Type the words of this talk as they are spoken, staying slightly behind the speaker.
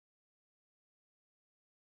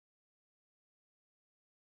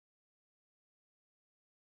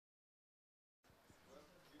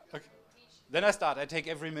Then I start. I take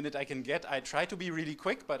every minute I can get. I try to be really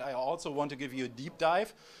quick, but I also want to give you a deep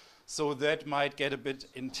dive, so that might get a bit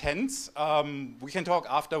intense. We can talk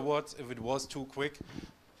afterwards if it was too quick.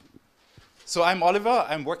 So I'm Oliver.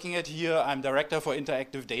 I'm working at HERE. I'm Director for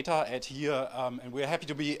Interactive Data at HERE, and we're happy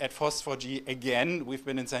to be at FOSS4G again. We've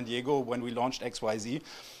been in San Diego when we launched XYZ.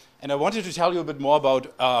 And I wanted to tell you a bit more about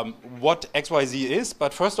what XYZ is,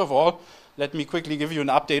 but first of all, let me quickly give you an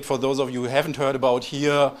update for those of you who haven't heard about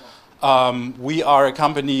HERE. We are a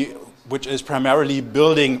company which is primarily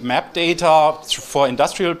building map data for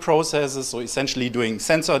industrial processes, so essentially doing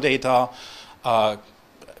sensor data,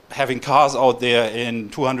 having cars out there in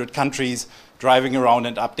 200 countries, driving around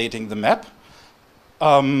and updating the map.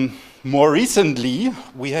 More recently,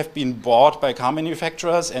 we have been bought by car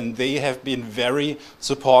manufacturers, and they have been very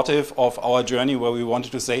supportive of our journey, where we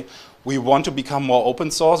wanted to say, we want to become more open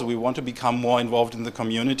source, we want to become more involved in the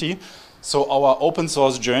community. So our open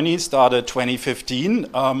source journey started 2015,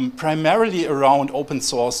 primarily around open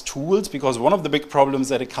source tools, because one of the big problems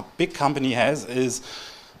that a big company has is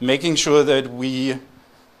making sure that we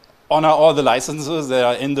honor all the licenses that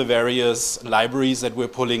are in the various libraries that we're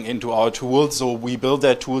pulling into our tools. So we build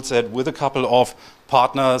that tool set with a couple of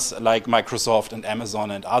partners like Microsoft and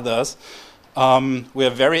Amazon and others. We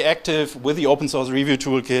are very active with the open source review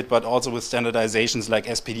toolkit, but also with standardizations like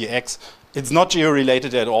SPDX. It's not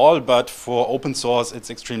geo-related at all, but for open source, it's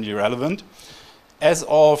extremely relevant. As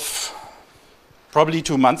of probably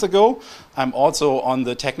 2 months ago, I'm also on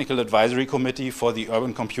the technical advisory committee for the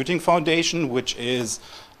Urban Computing Foundation, which is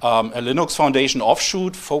a Linux Foundation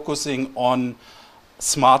offshoot focusing on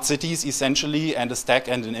smart cities essentially, and a stack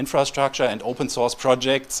and an infrastructure and open source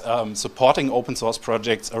projects, supporting open source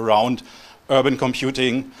projects around urban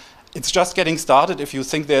computing. It's just getting started. If you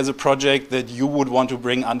think there's a project that you would want to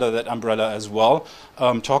bring under that umbrella as well,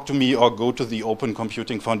 talk to me or go to the Open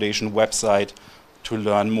Computing Foundation website to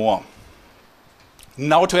learn more.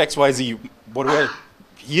 Now to XYZ. What we're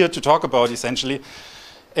here to talk about essentially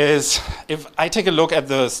is, if I take a look at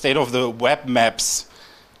the state of the web maps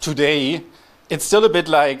today, it's still a bit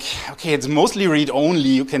like, okay, it's mostly read-only.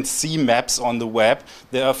 You can see maps on the web.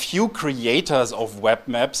 There are a few creators of web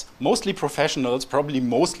maps, mostly professionals, probably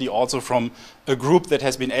mostly also from a group that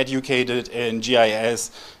has been educated in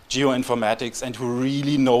GIS, geoinformatics, and who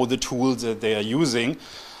really know the tools that they are using.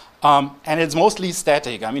 And it's mostly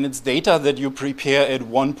static. I mean, it's data that you prepare at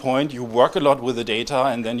one point, you work a lot with the data,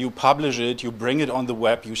 and then you publish it, you bring it on the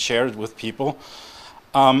web, you share it with people.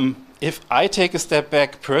 If I take a step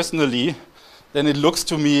back personally, then it looks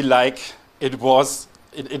to me like it looks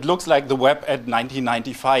like the web at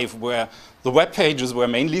 1995, where the web pages were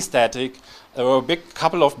mainly static. There were a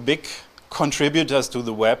couple of big contributors to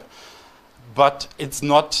the web, but it's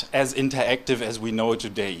not as interactive as we know it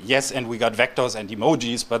today. Yes, and we got vectors and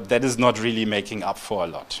emojis, but that is not really making up for a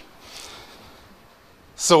lot.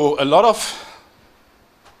 So a lot of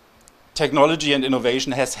technology and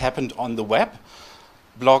innovation has happened on the web.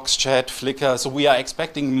 Blogs, chat, Flickr, so we are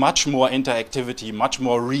expecting much more interactivity, much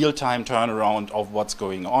more real-time turnaround of what's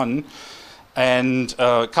going on. And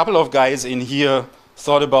a couple of guys in here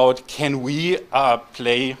thought about, can we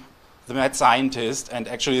play the mad scientist and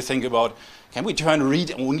actually think about, can we turn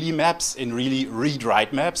read-only maps in really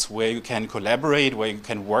read-write maps, where you can collaborate, where you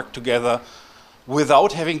can work together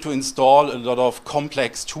without having to install a lot of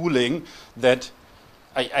complex tooling that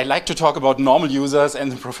I like to talk about normal users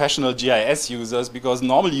and the professional GIS users, because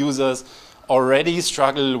normal users already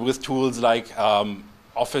struggle with tools like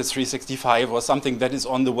Office 365 or something that is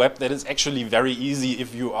on the web that is actually very easy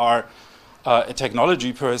if you are a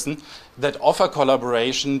technology person, that offer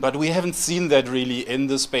collaboration, but we haven't seen that really in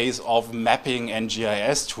the space of mapping and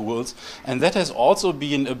GIS tools. And that has also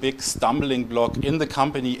been a big stumbling block in the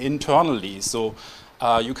company internally. So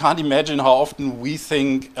you can't imagine how often we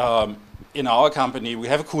think in our company, we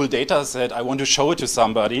have a cool data set, I want to show it to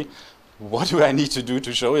somebody. What do I need to do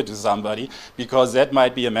to show it to somebody? Because that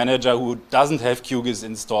might be a manager who doesn't have QGIS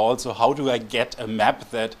installed. So how do I get a map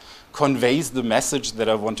that conveys the message that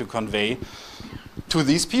I want to convey to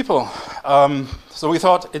these people? So we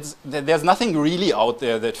thought there's nothing really out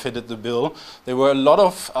there that fitted the bill. There were a lot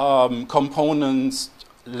of components,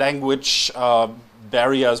 language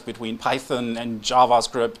barriers between Python and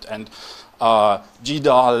JavaScript and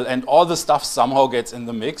GDAL, and all the stuff somehow gets in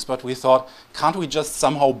the mix, but we thought, can't we just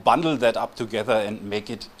somehow bundle that up together and make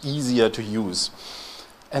it easier to use?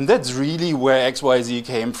 And that's really where XYZ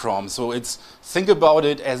came from. So think about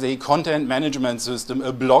it as a content management system,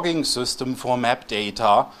 a blogging system for map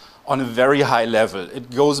data on a very high level. It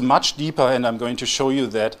goes much deeper, and I'm going to show you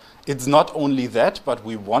that it's not only that, but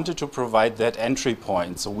we wanted to provide that entry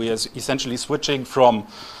point. So we are essentially switching from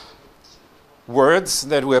words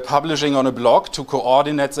that we're publishing on a blog to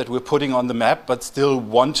coordinates that we're putting on the map, but still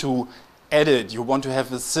want to edit. You want to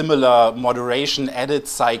have a similar moderation edit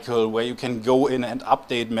cycle where you can go in and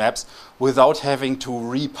update maps without having to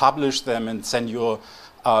republish them and send your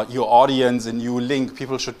audience a new link.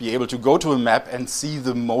 People should be able to go to a map and see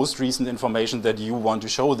the most recent information that you want to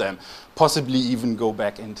show them, possibly even go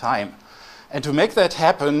back in time. And to make that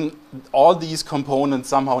happen, all these components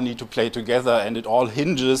somehow need to play together, and it all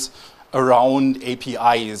hinges around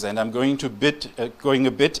APIs. And I'm going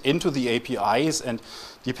a bit into the APIs, and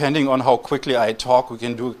depending on how quickly I talk, we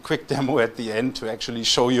can do a quick demo at the end to actually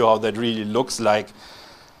show you how that really looks like.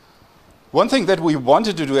 One thing that we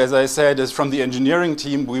wanted to do, as I said, is from the engineering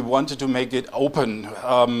team, we wanted to make it open.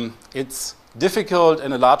 It's difficult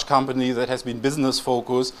in a large company that has been business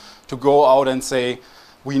focused to go out and say,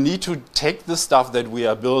 we need to take the stuff that we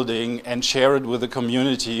are building and share it with the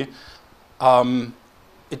community.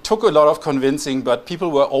 It took a lot of convincing, but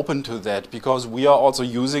people were open to that because we are also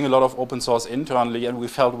using a lot of open source internally, and we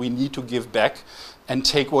felt we need to give back and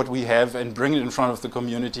take what we have and bring it in front of the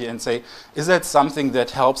community and say, is that something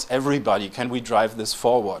that helps everybody? Can we drive this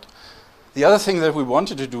forward? The other thing that we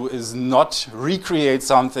wanted to do is not recreate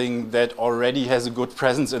something that already has a good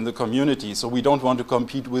presence in the community. So we don't want to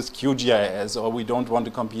compete with QGIS, or we don't want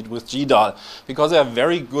to compete with GDAL, because there are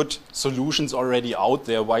very good solutions already out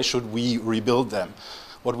there. Why should we rebuild them?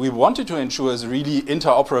 What we wanted to ensure is really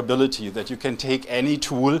interoperability, that you can take any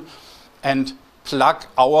tool and plug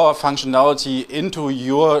our functionality into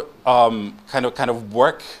your kind of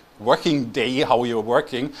working day, how you're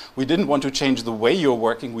working. We didn't want to change the way you're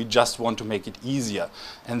working, we just want to make it easier.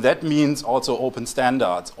 And that means also open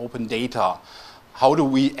standards, open data. How do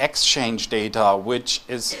we exchange data, which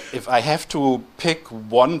is, if I have to pick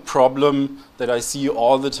one problem that I see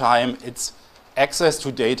all the time, it's access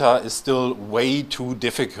to data is still way too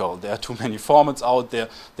difficult. There are too many formats out there,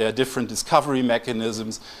 there are different discovery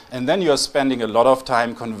mechanisms, and then you're spending a lot of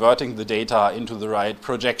time converting the data into the right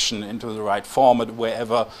projection, into the right format,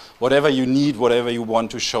 whatever you need, whatever you want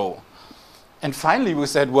to show. And finally we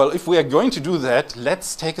said, well, if we are going to do that,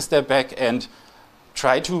 let's take a step back and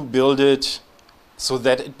try to build it so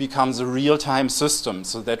that it becomes a real-time system,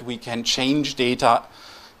 so that we can change data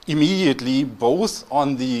immediately, both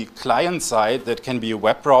on the client side, that can be a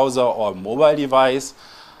web browser or a mobile device,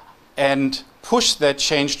 and push that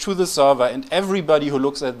change to the server, and everybody who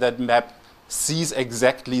looks at that map sees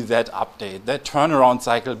exactly that update. That turnaround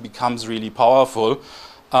cycle becomes really powerful,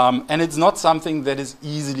 and it's not something that is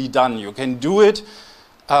easily done. You can do it,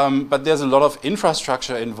 but there's a lot of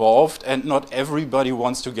infrastructure involved, and not everybody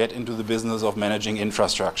wants to get into the business of managing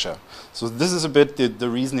infrastructure. So this is a bit the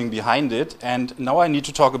reasoning behind it. And now I need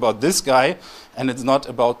to talk about this guy, and it's not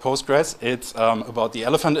about Postgres, it's about the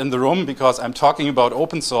elephant in the room, because I'm talking about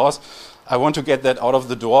open source. I want to get that out of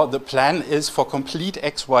the door. The plan is for complete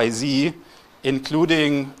XYZ,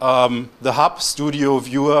 including the hub, studio,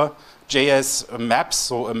 viewer, JS maps,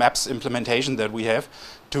 so a maps implementation that we have,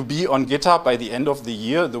 to be on GitHub by the end of the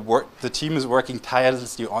year. The team is working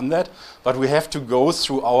tirelessly on that, but we have to go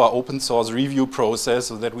through our open source review process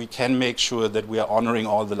so that we can make sure that we are honoring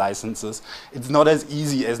all the licenses. It's not as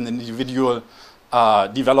easy as an individual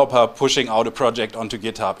developer pushing out a project onto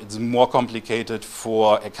GitHub. It's more complicated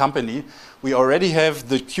for a company. We already have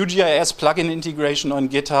the QGIS plugin integration on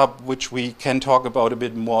GitHub, which we can talk about a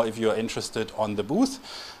bit more if you're interested on the booth.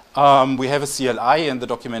 We have a CLI, and the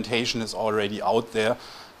documentation is already out there.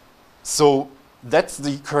 So that's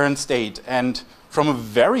the current state. And from a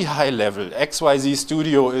very high level, XYZ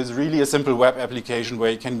Studio is really a simple web application where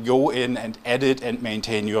you can go in and edit and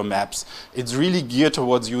maintain your maps. It's really geared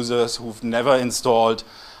towards users who've never installed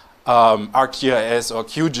ArcGIS or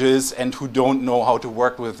QGIS and who don't know how to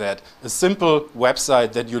work with that. A simple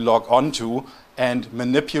website that you log onto and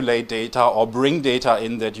manipulate data or bring data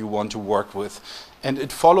in that you want to work with. And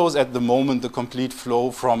it follows at the moment the complete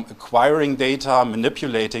flow from acquiring data,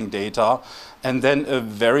 manipulating data, and then a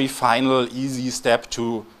very final easy step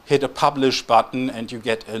to hit a publish button, and you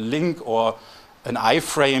get a link or an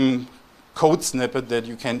iframe code snippet that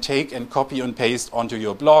you can take and copy and paste onto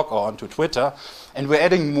your blog or onto Twitter. And we're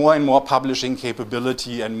adding more and more publishing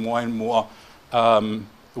capability and more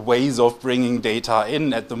ways of bringing data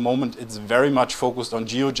in. At the moment, it's very much focused on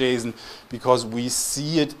GeoJSON because we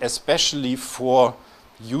see it especially for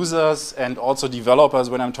users and also developers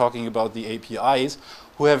when I'm talking about the APIs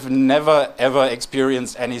who have never ever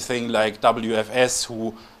experienced anything like WFS,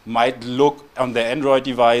 who might look on their Android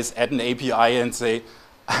device at an API and say,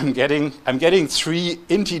 I'm getting 3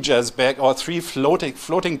 integers back or 3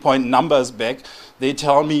 floating point numbers back. They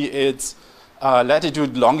tell me it's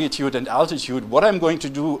latitude, longitude, and altitude. What I'm going to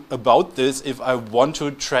do about this if I want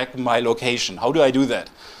to track my location? How do I do that?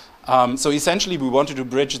 So essentially, we wanted to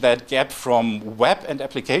bridge that gap from web and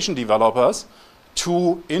application developers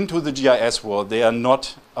into the GIS world. They are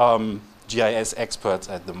not GIS experts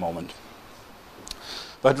at the moment.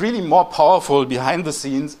 But really more powerful behind the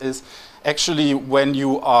scenes is actually when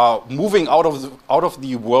you are moving out of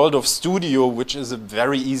the world of Studio, which is a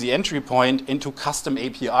very easy entry point, into custom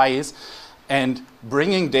APIs and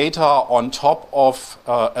bringing data on top of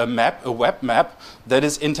a web map that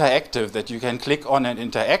is interactive, that you can click on and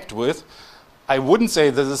interact with. I wouldn't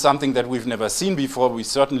say this is something that we've never seen before. We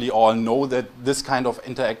certainly all know that this kind of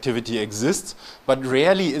interactivity exists, but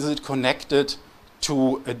rarely is it connected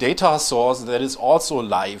to a data source that is also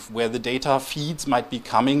live, where the data feeds might be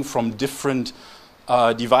coming from different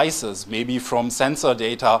devices, maybe from sensor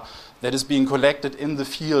data that is being collected in the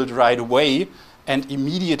field right away and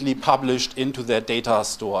immediately published into that data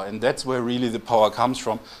store. And that's where really the power comes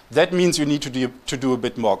from. That means you need to do a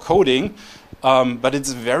bit more coding, but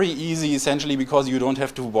it's very easy essentially because you don't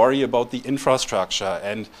have to worry about the infrastructure.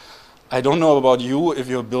 And I don't know about you, if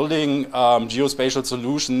you're building geospatial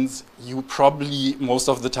solutions, you probably most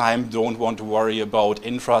of the time don't want to worry about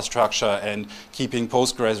infrastructure and keeping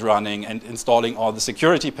Postgres running and installing all the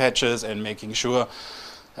security patches and making sure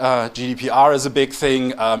GDPR is a big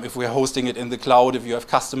thing. If we're hosting it in the cloud, if you have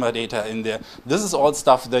customer data in there, this is all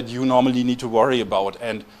stuff that you normally need to worry about.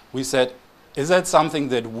 And we said, is that something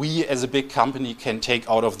that we as a big company can take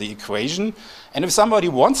out of the equation? And if somebody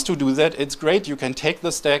wants to do that, it's great. You can take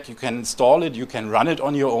the stack, you can install it, you can run it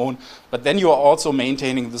on your own, but then you are also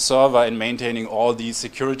maintaining the server and maintaining all these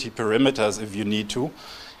security perimeters if you need to.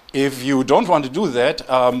 If you don't want to do that,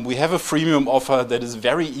 we have a freemium offer that is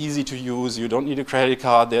very easy to use. You don't need a credit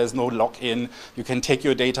card, there's no lock-in. You can take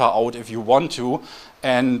your data out if you want to,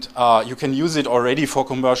 and you can use it already for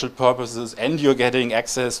commercial purposes, and you're getting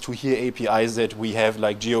access to HERE APIs that we have,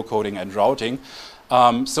 like geocoding and routing.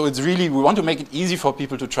 So it's really, we want to make it easy for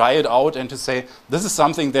people to try it out and to say, this is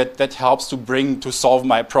something that helps to solve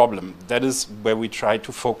my problem. That is where we try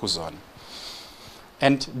to focus on.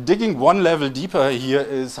 And digging one level deeper here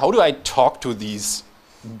is, how do I talk to these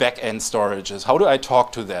back-end storages? How do I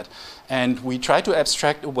talk to that? And we try to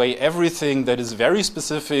abstract away everything that is very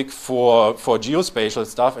specific for geospatial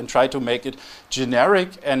stuff and try to make it generic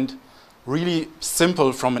and really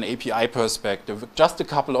simple from an API perspective. Just a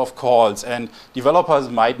couple of calls, and developers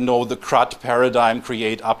might know the CRUD paradigm,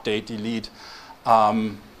 create, update, delete.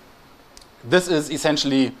 This is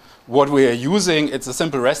essentially what we are using. It's a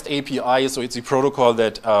simple REST API, so it's the protocol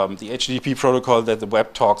that, the HTTP protocol that the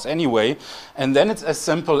web talks anyway. And then it's as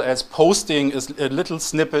simple as posting a little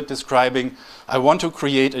snippet describing, I want to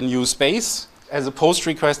create a new space as a post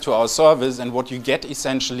request to our service, and what you get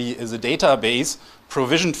essentially is a database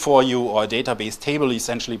provisioned for you, or a database table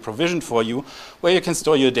essentially provisioned for you, where you can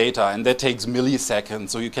store your data, and that takes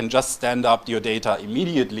milliseconds, so you can just stand up your data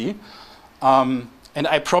immediately. And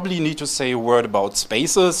I probably need to say a word about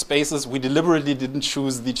spaces. Spaces, we deliberately didn't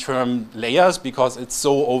choose the term layers because it's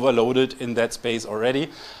so overloaded in that space already.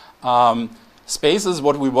 Spaces,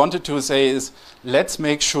 what we wanted to say is, let's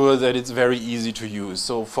make sure that it's very easy to use.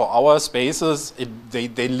 So for our spaces, they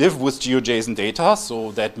live with GeoJSON data,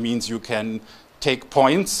 so that means you can take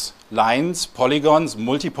points, lines, polygons,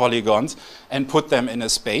 multi-polygons, and put them in a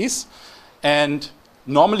space. And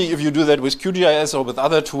normally, if you do that with QGIS or with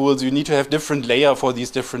other tools, you need to have different layers for these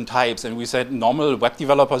different types. And we said normal web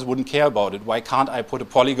developers wouldn't care about it. Why can't I put a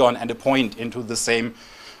polygon and a point into the same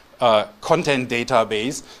content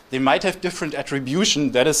database? They might have different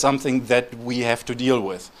attribution. That is something that we have to deal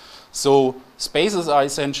with. So spaces are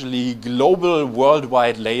essentially global,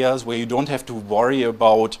 worldwide layers where you don't have to worry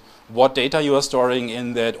about what data you are storing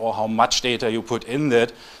in that or how much data you put in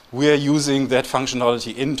that. We're using that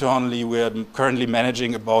functionality internally. We're currently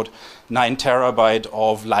managing about 9 terabytes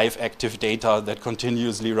of live active data that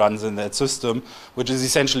continuously runs in that system, which is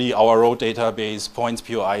essentially our road database, points,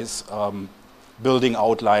 POIs, building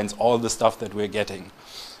outlines, all the stuff that we're getting.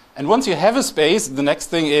 And once you have a space, the next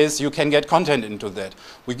thing is you can get content into that.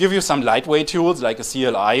 We give you some lightweight tools like a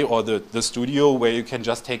CLI or the Studio, where you can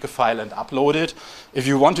just take a file and upload it. If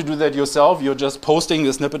you want to do that yourself, you're just posting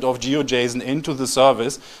a snippet of GeoJSON into the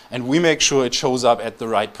service, and we make sure it shows up at the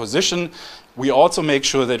right position. We also make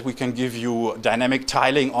sure that we can give you dynamic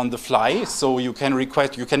tiling on the fly, so you can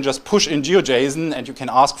request, you can just push in GeoJSON and you can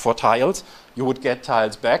ask for tiles. You would get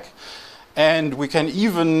tiles back. And we can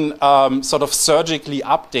even sort of surgically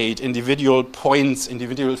update individual points,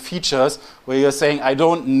 individual features, where you're saying, I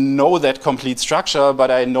don't know that complete structure, but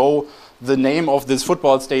I know the name of this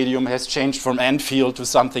football stadium has changed from Anfield to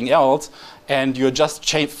something else, and you're just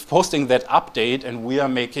posting that update, and we are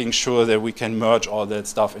making sure that we can merge all that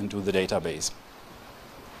stuff into the database.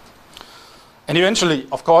 And eventually,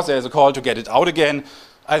 of course, there's a call to get it out again,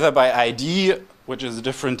 either by ID, which is a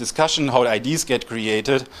different discussion, how IDs get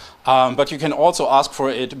created, but you can also ask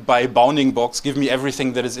for it by bounding box. Give me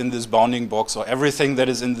everything that is in this bounding box, or everything that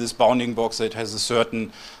is in this bounding box that has a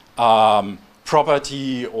certain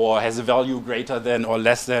property or has a value greater than or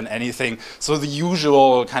less than anything. So the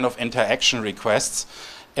usual kind of interaction requests.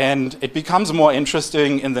 And it becomes more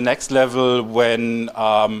interesting in the next level when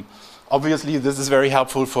obviously this is very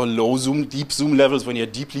helpful for low zoom, deep zoom levels when you're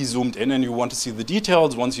deeply zoomed in and you want to see the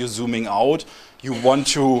details. Once you're zooming out, you want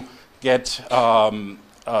to get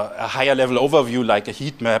a higher level overview like a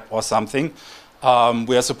heat map or something.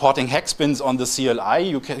 We are supporting hex bins on the CLI.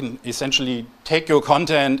 You can essentially take your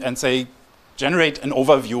content and say, generate an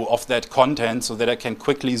overview of that content so that I can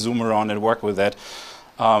quickly zoom around and work with that.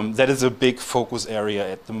 That is a big focus area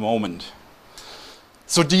at the moment.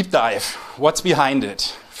 So deep dive, what's behind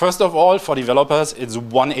it? First of all, for developers, it's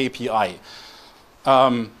one API.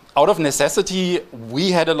 Out of necessity,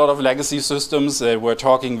 we had a lot of legacy systems that were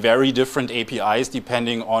talking very different APIs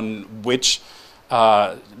depending on which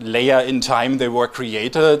layer in time they were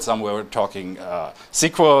created. Some were talking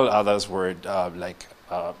SQL, others were like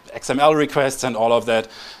XML requests and all of that.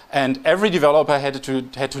 And every developer had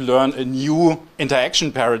to learn a new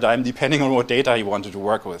interaction paradigm depending on what data he wanted to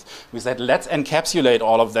work with. We said, let's encapsulate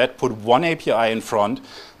all of that, put one API in front,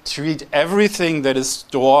 treat everything that is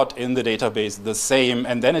stored in the database the same,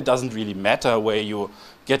 and then it doesn't really matter where you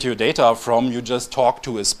get your data from. You just talk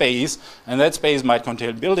to a space, and that space might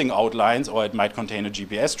contain building outlines, or it might contain a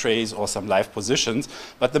GPS trace or some live positions,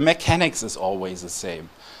 but the mechanics is always the same.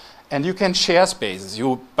 And you can share spaces.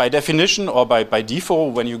 You, by definition or by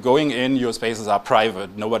default, when you're going in, your spaces are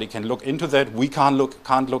private. Nobody can look into that. We can't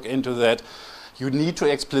look into that. You need to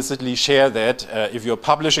explicitly share that. If you're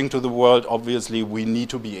publishing to the world, obviously we need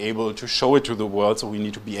to be able to show it to the world, so we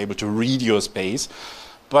need to be able to read your space.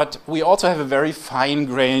 But we also have a very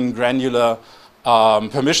fine-grained, granular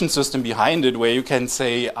permission system behind it, where you can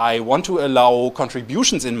say, I want to allow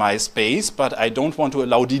contributions in my space, but I don't want to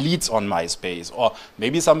allow deletes on my space. Or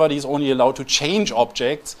maybe somebody is only allowed to change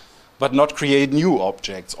objects, but not create new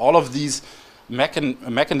objects. All of these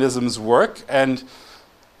mechanisms work, and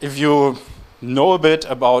if you know a bit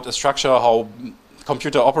about a structure, how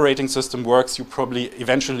computer operating system works, you probably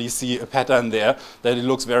eventually see a pattern there that it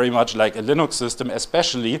looks very much like a Linux system,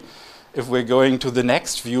 especially if we're going to the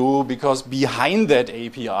next view, because behind that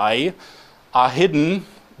API are hidden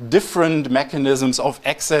different mechanisms of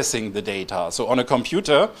accessing the data. So on a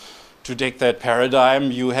computer, to take that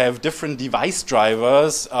paradigm, you have different device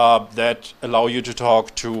drivers that allow you to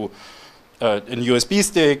talk to a USB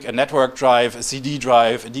stick, a network drive, a CD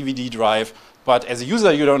drive, a DVD drive. But as a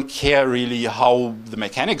user, you don't care really how the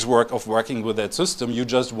mechanics work of working with that system. You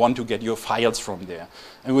just want to get your files from there.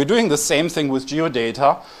 And we're doing the same thing with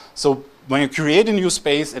geodata. So when you create a new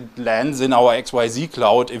space, it lands in our XYZ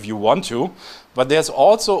cloud if you want to. But there's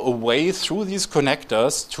also a way through these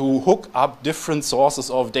connectors to hook up different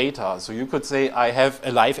sources of data. So you could say, I have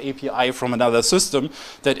a live API from another system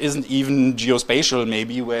that isn't even geospatial,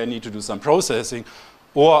 maybe, where I need to do some processing.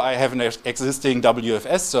 Or I have an existing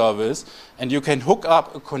WFS service, and you can hook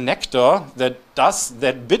up a connector that does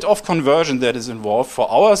that bit of conversion that is involved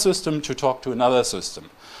for our system to talk to another system.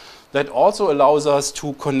 That also allows us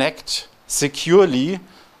to connect securely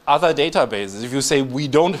other databases. If you say,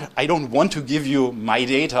 I don't want to give you my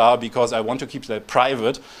data because I want to keep that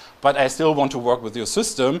private, but I still want to work with your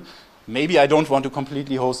system, maybe I don't want to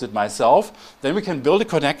completely host it myself, then we can build a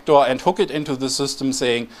connector and hook it into the system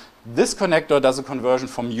saying, this connector does a conversion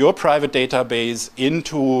from your private database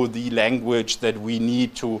into the language that we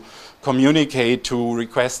need to communicate to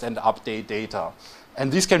request and update data.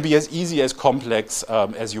 And these can be as easy as complex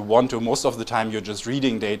as you want to. Most of the time you're just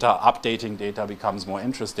reading data, updating data becomes more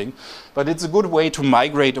interesting. But it's a good way to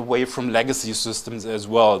migrate away from legacy systems as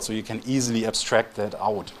well, so you can easily abstract that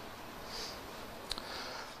out.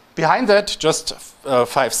 Behind that, just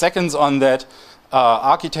 5 seconds on that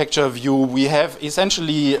architecture view, we have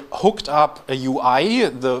essentially hooked up a UI,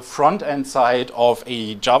 the front-end side of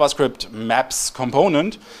a JavaScript maps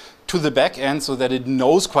component, to the back end so that it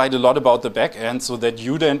knows quite a lot about the back end, so that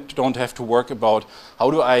you then don't have to work about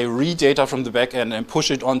how do I read data from the back end and push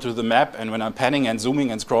it onto the map, and when I'm panning and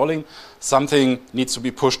zooming and scrolling, something needs to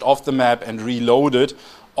be pushed off the map and reloaded.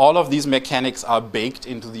 all of these mechanics are baked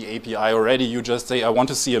into the API already. You just say, I want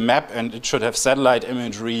to see a map, and it should have satellite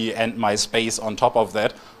imagery and my space on top of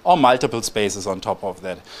that, or multiple spaces on top of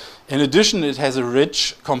that. In addition, it has a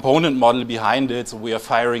rich component model behind it, so we are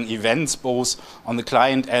firing events both on the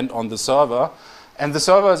client and on the server. And the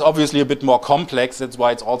server is obviously a bit more complex. That's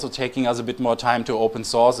why it's also taking us a bit more time to open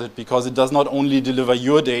source it, because it does not only deliver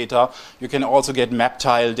your data, you can also get map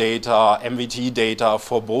tile data, MVT data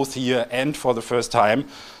for both HERE and for the first time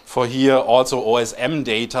for HERE also OSM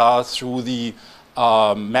data through the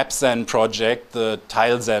MapZen project, the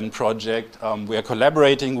TileZen project. We are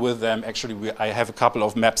collaborating with them. Actually, I have a couple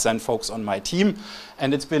of MapZen folks on my team,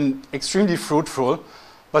 and it's been extremely fruitful.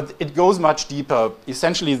 But it goes much deeper.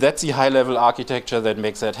 Essentially, that's the high-level architecture that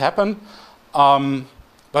makes that happen.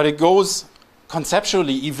 But it goes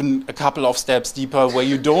conceptually even a couple of steps deeper, where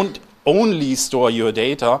you don't only store your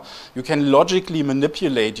data, you can logically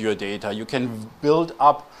manipulate your data. You can build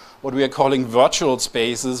up what we are calling virtual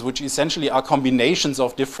spaces, which essentially are combinations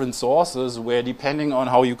of different sources, where depending on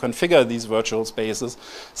how you configure these virtual spaces,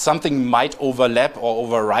 something might overlap or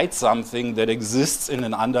overwrite something that exists in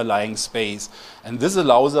an underlying space. And this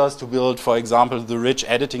allows us to build, for example, the rich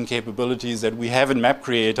editing capabilities that we have in Map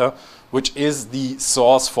Creator, which is the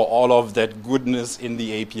source for all of that goodness in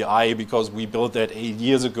the API, because we built that 8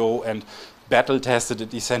 years ago and battle tested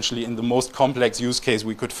it essentially in the most complex use case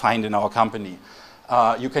we could find in our company.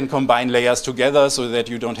 You can combine layers together so that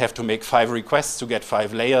you don't have to make 5 requests to get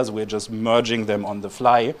 5 layers. We're just merging them on the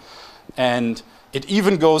fly. And it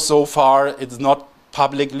even goes so far, it's not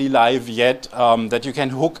publicly live yet, that you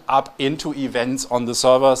can hook up into events on the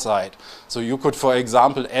server side. So you could, for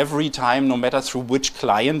example, every time, no matter through which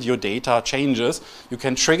client your data changes, you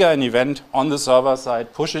can trigger an event on the server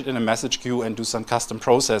side, push it in a message queue, and do some custom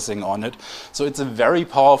processing on it. So it's a very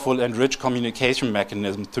powerful and rich communication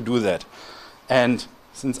mechanism to do that. And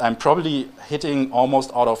since I'm probably hitting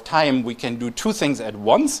almost out of time, we can do 2 things at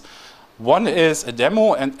once. One is a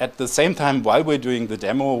demo, and at the same time, while we're doing the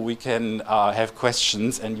demo, we can have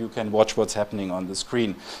questions, and you can watch what's happening on the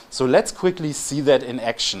screen. So let's quickly see that in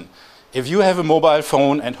action. If you have a mobile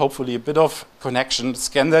phone and hopefully a bit of connection,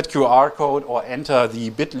 scan that QR code or enter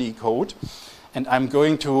the bit.ly code. And I'm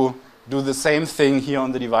going to do the same thing here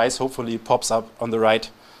on the device. Hopefully it pops up on the right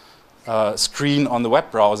screen on the web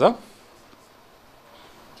browser.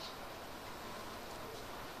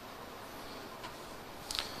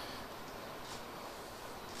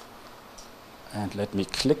 And let me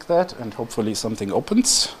click that, and hopefully something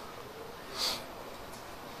opens.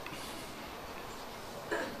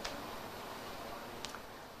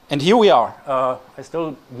 And here we are. I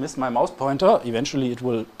still miss my mouse pointer. Eventually it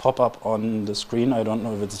will pop up on the screen. I don't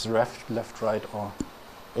know if it's left, right, or...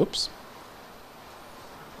 Oops.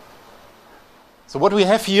 So what we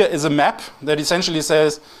have here is a map that essentially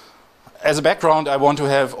says, as a background, I want to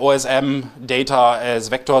have OSM data as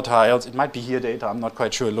vector tiles. It might be HERE data, I'm not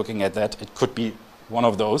quite sure looking at that. It could be one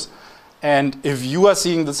of those. And if you are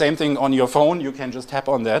seeing the same thing on your phone, you can just tap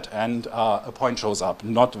on that and a point shows up.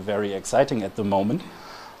 Not very exciting at the moment.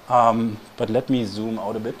 But let me zoom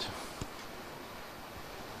out a bit.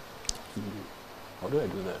 How do I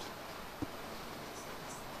do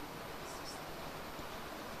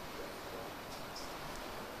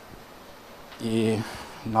that?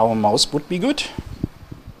 Now a mouse would be good.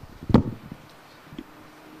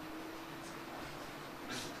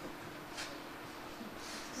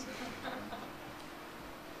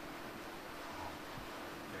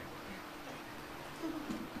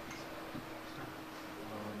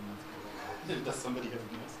 Does somebody have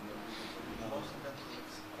a mouse? No.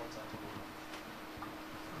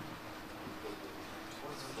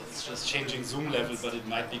 It's just changing zoom level, but it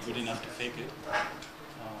might be good enough to fake it.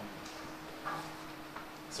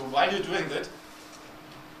 So while you're doing that,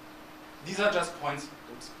 these are just points.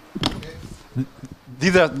 Oops.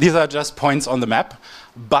 These are just points on the map,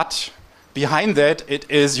 but behind that it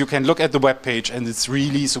is, you can look at the web page, and it's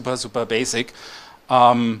really super basic.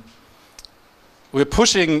 We're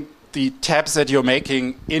pushing the tabs that you're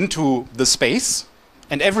making into the space,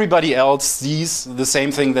 and everybody else sees the same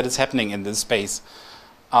thing that is happening in this space.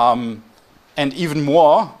 And even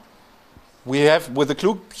more, we have, with the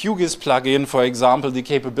QGIS plugin, for example, the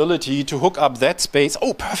capability to hook up that space.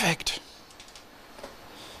 Oh, perfect.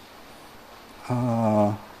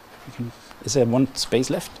 Is there one space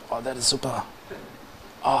left? Oh, that is super.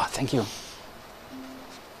 Oh, thank you.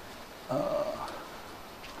 Let's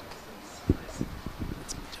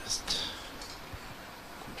just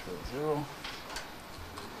Control 0.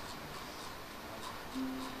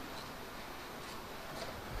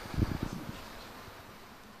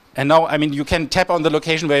 And now, I mean, you can tap on the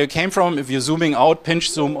location where you came from. If you're zooming out,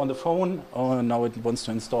 pinch zoom on the phone. Oh, now it wants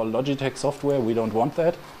to install Logitech software. We don't want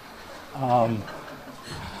that.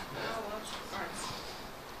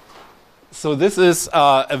 So this is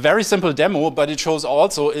a very simple demo, but it shows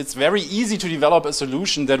also it's very easy to develop a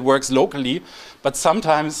solution that works locally, but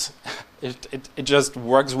sometimes it just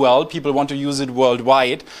works well. People want to use it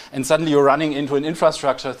worldwide, and suddenly you're running into an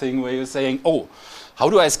infrastructure thing where you're saying, oh, how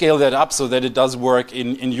do I scale that up so that it does work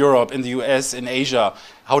in Europe, in the US, in Asia?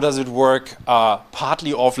 How does it work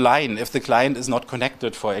partly offline if the client is not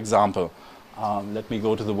connected, for example? Let me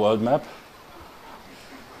go to the world map.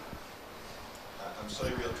 I'm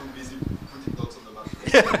sorry, we are too busy putting dots on the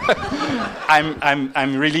map.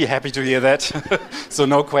 I'm really happy to hear that. So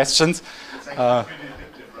no questions.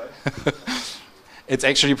 It's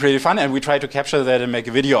actually pretty fun, and we try to capture that and make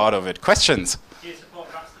a video out of it. Questions? Do you support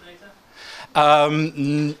raster data?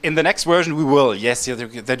 In the next version, we will, yes,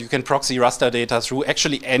 that you can proxy raster data through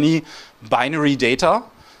actually any binary data.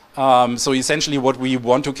 So essentially what we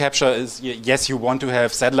want to capture is, yes, you want to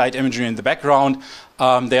have satellite imagery in the background.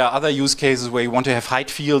 There are other use cases where you want to have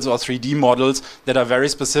height fields or 3D models that are very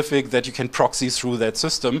specific that you can proxy through that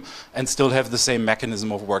system and still have the same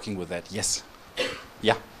mechanism of working with that. Yes.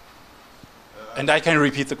 Yeah. And I can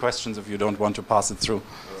repeat the questions if you don't want to pass it through.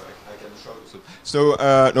 I can show you. So,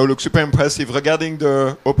 no, look, super impressive. Regarding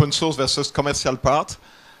the open source versus commercial part,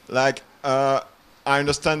 like, I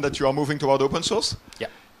understand that you are moving toward open source. Yeah.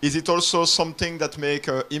 Is it also something that make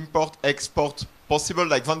import, export possible?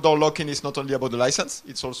 Like vendor lock-in is not only about the license,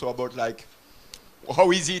 it's also about like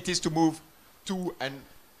how easy it is to move to and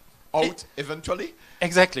out eventually?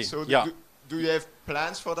 Exactly, So yeah. do you have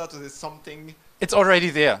plans for that? Or is it something? It's already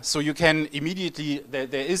there, so you can immediately, there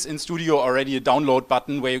is in Studio already a download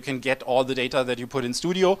button where you can get all the data that you put in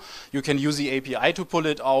Studio. You can use the API to pull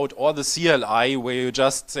it out, or the CLI where you're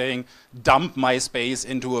just saying, dump my space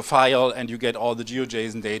into a file and you get all the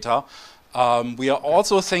GeoJSON data. We are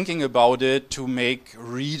also thinking about it to make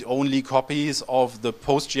read-only copies of the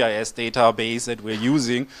PostGIS database that we're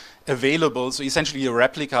using available. So essentially a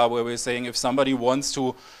replica where we're saying if somebody wants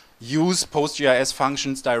to use PostGIS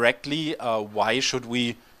functions directly, why should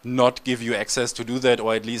we not give you access to do that,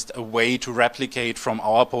 or at least a way to replicate from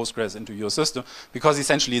our Postgres into your system? Because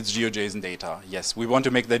essentially it's GeoJSON data. Yes, we want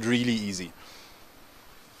to make that really easy.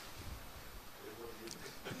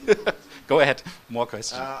 Go ahead, more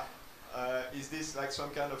questions. Is this like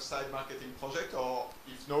some kind of side marketing project, or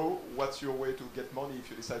if no, what's your way to get money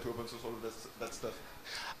if you decide to open source all of that stuff?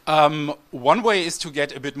 One way is to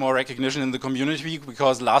get a bit more recognition in the community,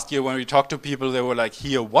 because last year when we talked to people, they were like,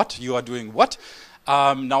 here, what? You are doing what?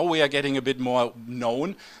 Now we are getting a bit more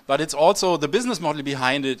known, but it's also, the business model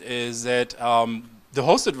behind it is that the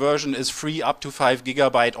hosted version is free up to 5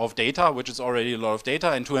 GB of data, which is already a lot of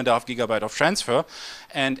data, and 2.5 GB of transfer.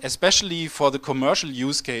 And especially for the commercial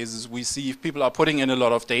use cases, we see if people are putting in a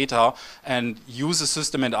lot of data and use the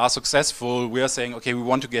system and are successful, we are saying, okay, we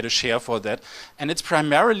want to get a share for that. And it's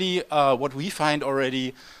primarily what we find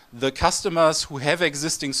already, the customers who have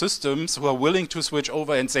existing systems who are willing to switch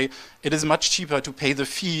over and say, it is much cheaper to pay the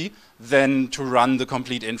fee than to run the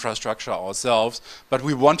complete infrastructure ourselves. But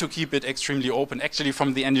we want to keep it extremely open. Actually,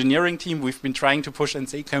 from the engineering team, we've been trying to push and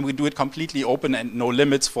say, can we do it completely open and no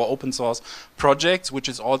limits for open source projects, which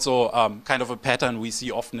is also kind of a pattern we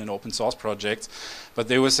see often in open source projects. But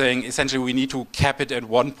they were saying, essentially, we need to cap it at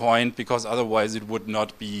one point, because otherwise it would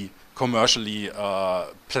not be commercially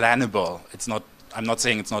plannable. It's not. I'm not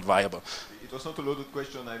saying it's not viable. It was not a loaded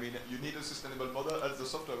question. I mean, you need a sustainable model, else the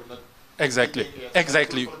software will not. Exactly.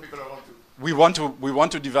 Exactly. We want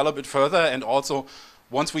to develop it further, and also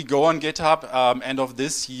once we go on GitHub, end of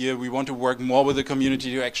this year, we want to work more with the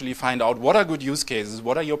community to actually find out what are good use cases,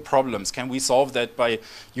 what are your problems, can we solve that by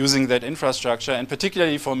using that infrastructure? And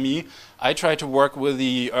particularly for me, I try to work with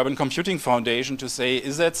the Urban Computing Foundation to say,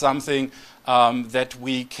 is that something that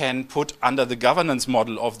we can put under the governance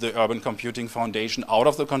model of the Urban Computing Foundation, out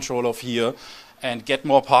of the control of HERE, and get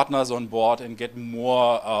more partners on board and get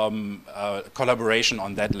more collaboration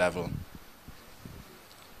on that level.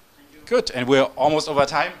 Good, and we're almost over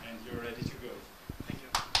time, and you're ready to go. Thank you.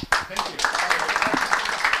 Thank you.